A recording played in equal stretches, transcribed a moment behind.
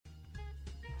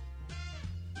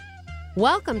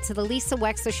Welcome to the Lisa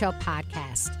Wexler Show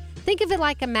podcast. Think of it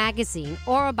like a magazine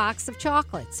or a box of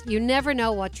chocolates. You never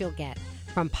know what you'll get.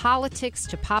 From politics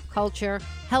to pop culture,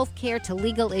 healthcare to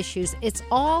legal issues, it's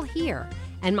all here.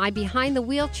 And my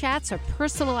behind-the-wheel chats are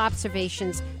personal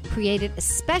observations created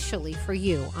especially for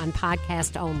you on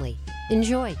podcast only.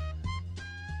 Enjoy.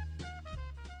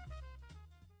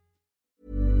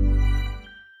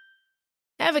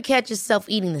 Ever catch yourself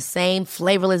eating the same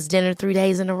flavorless dinner 3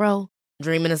 days in a row?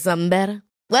 Dreaming of something better?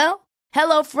 Well,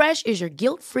 HelloFresh is your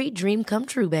guilt-free dream come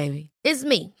true, baby. It's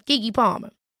me, Keke Palmer.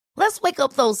 Let's wake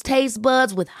up those taste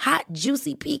buds with hot,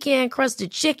 juicy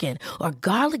pecan-crusted chicken or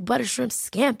garlic butter shrimp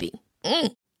scampi.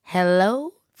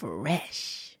 Hello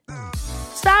Fresh.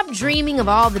 Stop dreaming of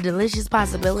all the delicious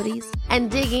possibilities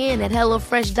and dig in at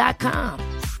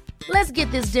HelloFresh.com. Let's get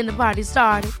this dinner party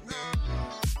started.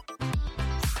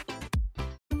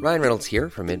 Ryan Reynolds here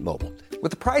from Mint Mobile. With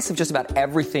the price of just about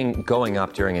everything going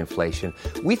up during inflation,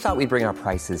 we thought we'd bring our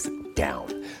prices down.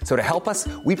 So to help us,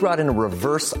 we brought in a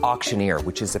reverse auctioneer,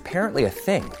 which is apparently a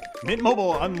thing. Mint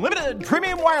Mobile Unlimited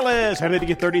Premium Wireless. How to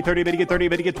get 30, 30, bit to get 30,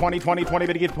 bit to get 20, 20, 20,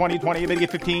 bit to get 20, 20, bit to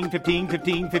get 15, 15,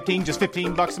 15, 15, just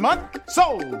 $15 a month?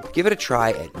 Sold! Give it a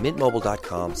try at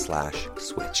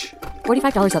mintmobile.com/switch.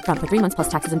 $45 up front for 3 months plus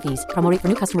taxes and fees. Promo rate for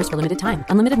new customers for limited time.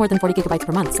 Unlimited more than 40 gigabytes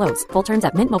per month. Slows full terms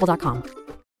at mintmobile.com.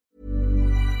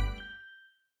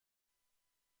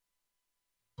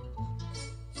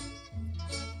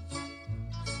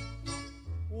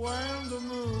 When the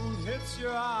moon hits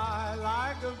your eye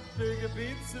like a big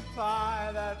pizza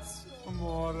pie, that's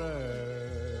amore.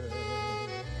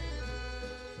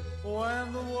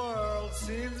 When the world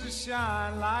seems to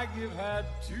shine like you've had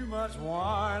too much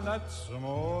wine, that's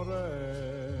amore.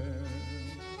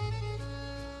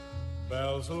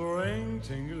 Bells will ring,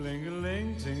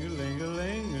 ting-a-ling-a-ling,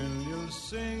 ting-a-ling-a-ling, and you'll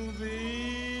sing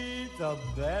Vita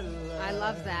Bella. I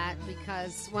love that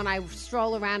because when I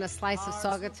stroll around a slice of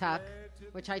Saugatuck,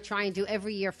 which I try and do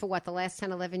every year for the last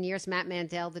 10, 11 years. Matt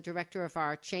Mandel, the director of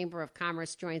our Chamber of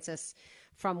Commerce, joins us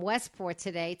from Westport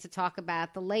today to talk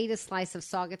about the latest Slice of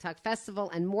Saugatuck Festival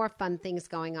and more fun things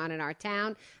going on in our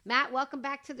town. Matt, welcome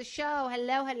back to the show.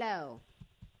 Hello, hello.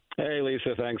 Hey,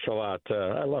 Lisa, thanks a lot.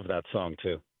 I love that song,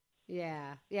 too.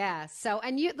 Yeah. So,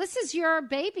 and this is your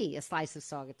baby, A Slice of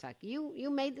Saugatuck.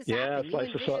 You made this happen. You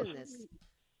envisioned this.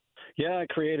 Yeah, I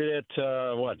created it,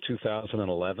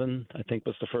 2011, I think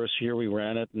was the first year we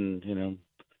ran it. And,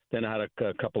 then I had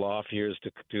a couple off years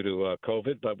due to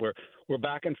COVID, but we're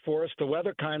back and forth. The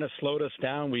weather kind of slowed us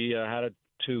down. We had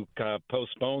to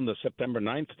postpone the September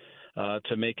 9th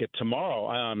to make it tomorrow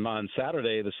on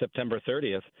Saturday, the September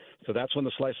 30th. So that's when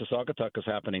the Slice of Saugatuck is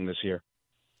happening this year.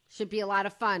 Should be a lot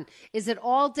of fun. Is it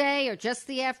all day or just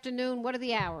the afternoon? What are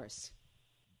the hours?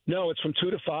 No, it's from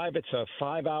 2 to 5. It's a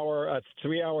 3-hour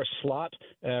slot.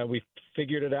 We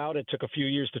figured it out. It took a few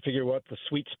years to figure what the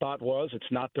sweet spot was.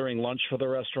 It's not during lunch for the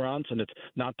restaurants, and it's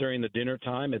not during the dinner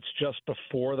time. It's just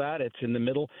before that. It's in the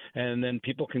middle, and then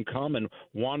people can come and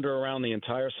wander around the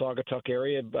entire Saugatuck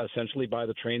area, essentially by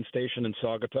the train station in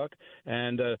Saugatuck,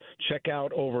 and check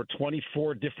out over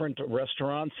 24 different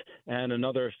restaurants and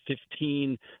another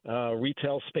 15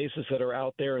 retail spaces that are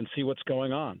out there and see what's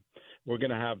going on. We're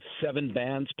going to have 7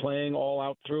 bands playing all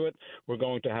out through it. We're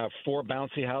going to have 4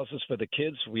 bouncy houses for the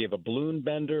kids. We have a balloon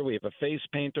bender. We have a face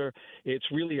painter. It's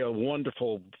really a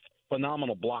wonderful,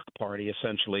 phenomenal block party,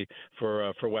 essentially,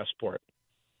 for Westport.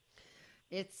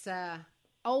 It's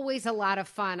always a lot of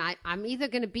fun. I'm either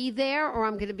going to be there or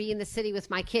I'm going to be in the city with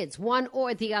my kids, one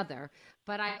or the other.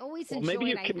 But I always enjoy maybe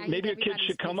your kids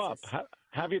should come up.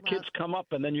 Have your kids come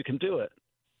up, and then you can do it.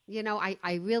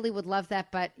 I really would love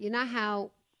that. But you know how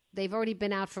they've already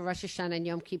been out for Rosh Hashanah and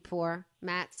Yom Kippur,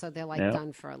 Matt, so they're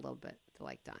done for a little bit.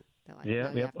 They're done. They're like,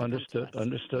 understood. You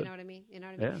know what I mean?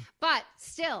 Yeah. But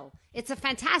still, it's a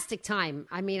fantastic time.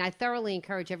 I mean, I thoroughly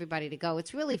encourage everybody to go.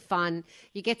 It's really fun.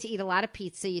 You get to eat a lot of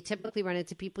pizza. You typically run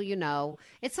into people you know.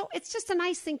 It's just a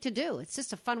nice thing to do. It's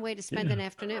just a fun way to spend an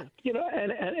afternoon.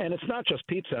 And it's not just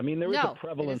pizza. I mean, there is a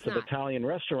prevalence of Italian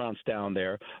restaurants down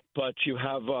there, but you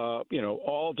have,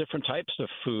 all different types of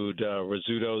food.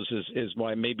 Risottos is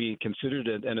why maybe considered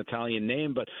an Italian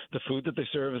name, but the food that they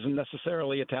serve isn't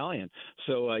necessarily Italian.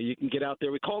 So you can get out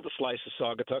there. We call it the Slice of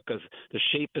Saugatuck because the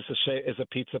shape is a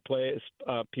pizza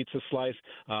slice,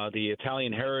 the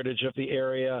Italian heritage of the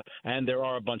area, and there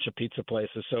are a bunch of pizza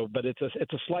places. So, but it's a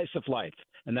slice of life,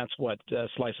 and that's what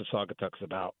Slice of Saugatuck's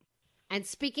about. And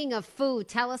speaking of food,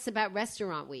 tell us about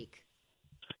Restaurant Week.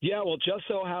 Yeah, well, just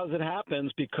so as it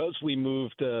happens, because we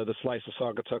moved the Slice of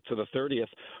Saugatuck to the 30th,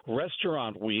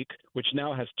 Restaurant Week, which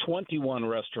now has 21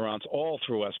 restaurants all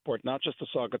through Westport, not just the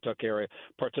Saugatuck area,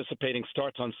 participating,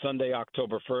 starts on Sunday,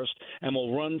 October 1st, and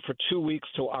will run for 2 weeks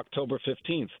till October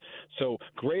 15th. So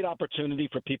great opportunity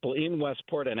for people in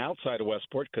Westport and outside of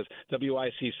Westport, because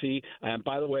WICC, and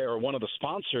by the way, are one of the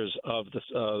sponsors of this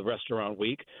Restaurant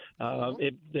Week.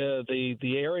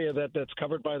 The area that's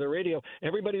covered by the radio,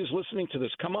 everybody who's listening to this,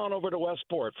 come on over to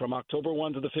Westport from October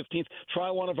 1 to the 15th.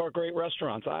 Try one of our great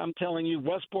restaurants. I'm telling you,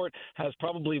 Westport has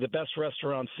probably the best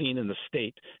restaurant scene in the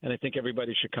state, and I think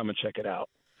everybody should come and check it out.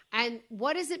 And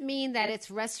what does it mean that it's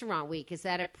Restaurant Week? Is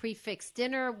that a prefix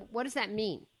dinner? What does that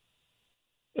mean?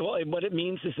 Well, what it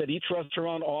means is that each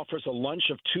restaurant offers a lunch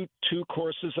of two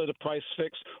courses at a price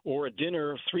fix, or a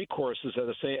dinner of 3 courses at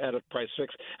a price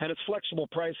fix, and it's flexible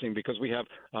pricing because we have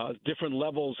different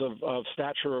levels of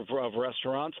stature of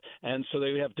restaurants, and so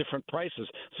they have different prices.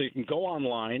 So you can go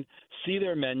online, see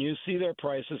their menus, see their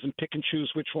prices, and pick and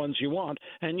choose which ones you want.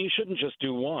 And you shouldn't just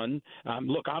do one.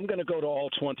 Look, I'm going to go to all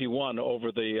 21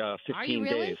 over the 15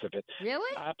 days of it.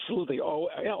 Really? Absolutely. Oh,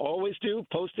 yeah, always do.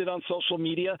 Post it on social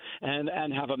media and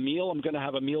have a meal. I'm going to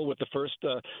have a meal with the first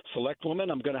select woman.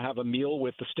 I'm going to have a meal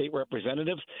with the state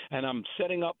representatives, and I'm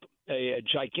setting up a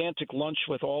gigantic lunch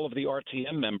with all of the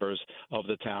RTM members of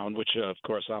the town, which, of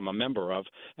course, I'm a member of.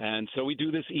 And so we do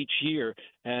this each year.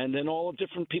 And then all the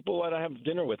different people that I have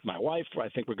dinner with, my wife, I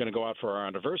think we're going to go out for our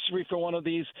anniversary for one of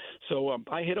these. So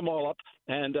I hit them all up,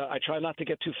 and I try not to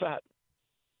get too fat.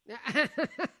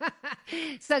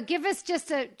 So give us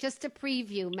just a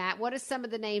preview, Matt. What are some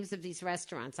of the names of these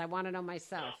restaurants? I want to know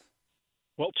myself.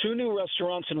 Well, 2 new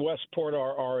restaurants in Westport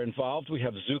are involved. We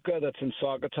have Zuka, that's in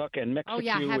Saugatuck, and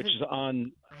Mexicu, which is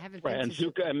on, and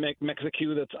Zuka and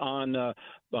Mexicu, that's on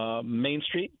Main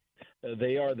Street.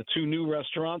 They are the 2 new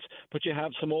restaurants, but you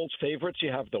have some old favorites.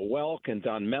 You have the Welk and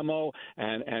Don Memo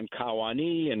and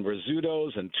Kawani and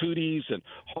Rizzuto's and Tootie's and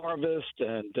Harvest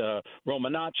and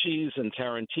Romanacci's and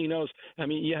Tarantino's. I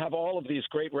mean, you have all of these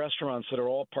great restaurants that are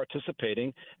all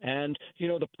participating, and, you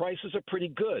know, the prices are pretty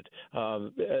good.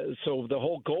 So the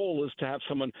whole goal is to have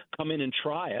someone come in and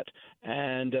try it,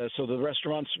 and so the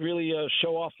restaurants really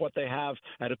show off what they have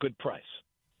at a good price.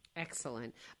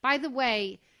 Excellent. By the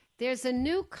way, there's a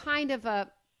new kind of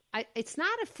it's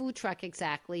not a food truck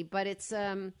exactly, but it's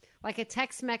like a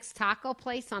Tex-Mex taco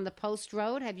place on the Post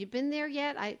Road. Have you been there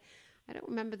yet? I don't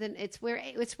remember it's where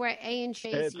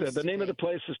A&J's used the to name be. of the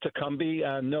place is Tecumbe.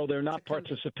 No, they're not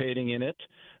participating in it,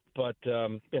 but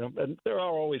you know, and there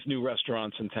are always new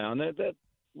restaurants in town. That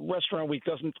Restaurant Week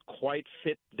doesn't quite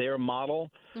fit their model.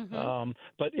 Mm-hmm.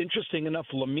 But interesting enough,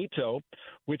 Lamito,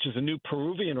 which is a new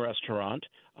Peruvian restaurant,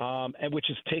 and which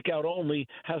is takeout only,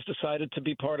 has decided to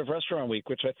be part of Restaurant Week,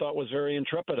 which I thought was very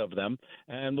intrepid of them,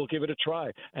 and we'll give it a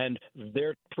try. And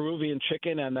their Peruvian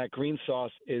chicken and that green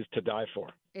sauce is to die for.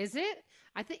 Is it?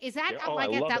 I think at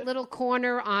that it. little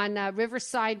corner on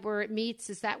Riverside where it meets?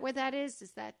 Is that where that is?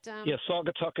 Is that? Yeah,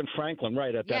 Saugatuck and Franklin,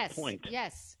 right at that point.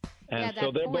 Yes. And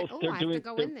so they're both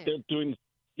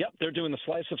they're doing the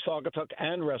Slice of Saugatuck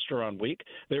and Restaurant Week.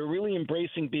 They're really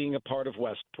embracing being a part of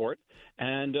Westport,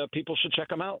 and people should check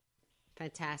them out.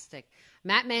 Fantastic.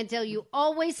 Matt Mandel, you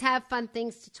always have fun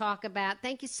things to talk about.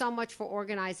 Thank you so much for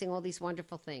organizing all these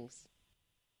wonderful things.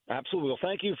 Absolutely. Well,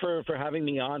 thank you for having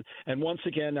me on. And once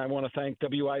again, I want to thank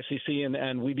WICC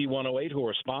and WeBe 108, who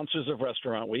are sponsors of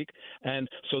Restaurant Week. And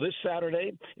so this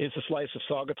Saturday is a Slice of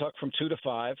Saugatuck from 2 to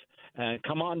 5. And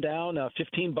come on down,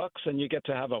 $15, and you get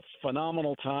to have a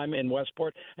phenomenal time in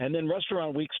Westport. And then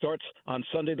Restaurant Week starts on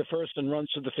Sunday the 1st and runs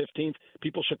to the 15th.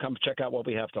 People should come check out what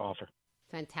we have to offer.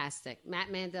 Fantastic. Matt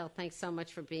Mandel, thanks so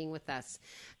much for being with us.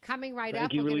 Coming right up.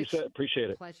 Thank you, Lisa. Appreciate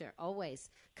it. Pleasure, always.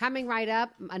 Coming right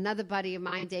up, another buddy of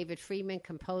mine, David Friedman,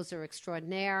 composer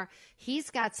extraordinaire. He's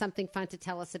got something fun to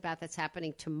tell us about that's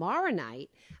happening tomorrow night.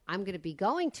 I'm going to be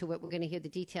going to it. We're going to hear the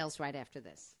details right after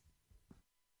this.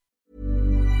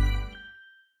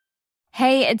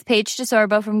 Hey, it's Paige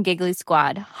DeSorbo from Giggly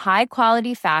Squad. High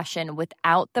quality fashion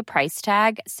without the price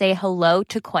tag. Say hello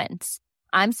to Quince.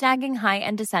 I'm snagging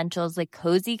high-end essentials like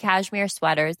cozy cashmere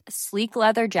sweaters, sleek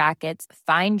leather jackets,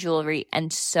 fine jewelry,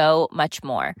 and so much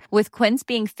more. With Quince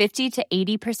being 50 to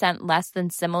 80% less than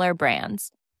similar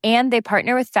brands. And they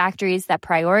partner with factories that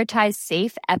prioritize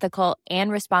safe, ethical,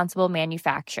 and responsible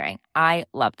manufacturing. I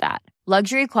love that.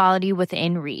 Luxury quality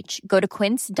within reach. Go to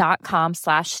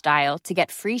quince.com/style to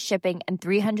get free shipping and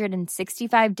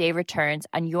 365-day returns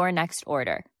on your next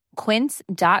order.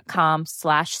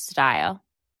 Quince.com/style.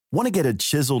 Want to get a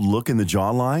chiseled look in the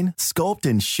jawline? Sculpt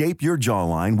and shape your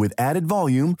jawline with added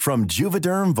volume from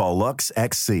Juvederm Volux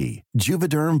XC.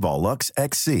 Juvederm Volux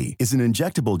XC is an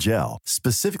injectable gel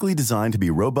specifically designed to be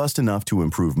robust enough to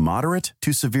improve moderate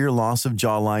to severe loss of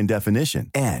jawline definition.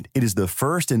 And it is the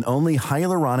first and only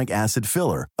hyaluronic acid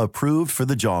filler approved for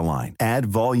the jawline. Add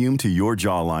volume to your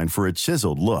jawline for a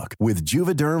chiseled look with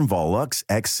Juvederm Volux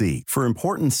XC. For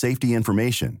important safety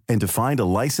information and to find a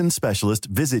licensed specialist,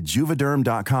 visit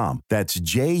Juvederm.com. That's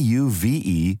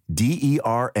Juvederm.com.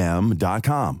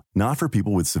 Not for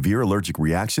people with severe allergic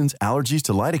reactions, allergies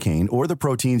to lidocaine, or the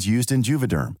proteins used in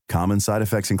Juvederm. Common side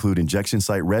effects include injection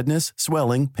site redness,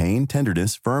 swelling, pain,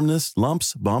 tenderness, firmness,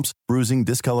 lumps, bumps, bruising,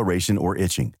 discoloration, or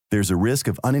itching. There's a risk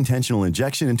of unintentional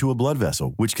injection into a blood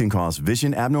vessel, which can cause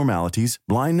vision abnormalities,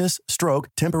 blindness, stroke,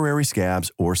 temporary scabs,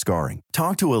 or scarring.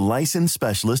 Talk to a licensed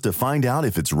specialist to find out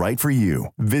if it's right for you.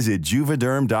 Visit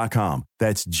Juvederm.com.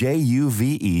 That's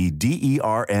Juvederm.com.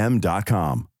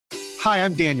 Hi,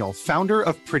 I'm Daniel, founder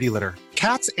of Pretty Litter.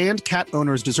 Cats and cat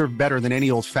owners deserve better than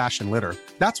any old-fashioned litter.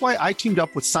 That's why I teamed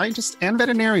up with scientists and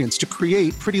veterinarians to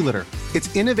create Pretty Litter.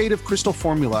 Its innovative crystal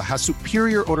formula has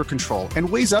superior odor control and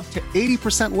weighs up to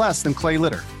 80% less than clay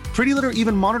litter. Pretty Litter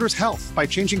even monitors health by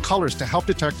changing colors to help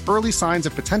detect early signs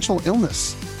of potential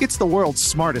illness. It's the world's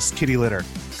smartest kitty litter.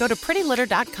 Go to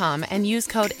prettylitter.com and use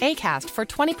code ACAST for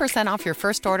 20% off your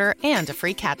first order and a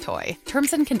free cat toy.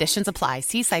 Terms and conditions apply.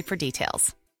 See site for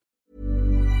details.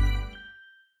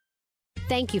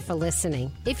 Thank you for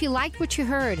listening. If you liked what you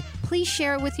heard, please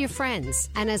share it with your friends.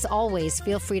 And as always,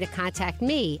 feel free to contact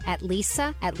me at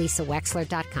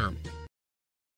lisa@lisawexler.com.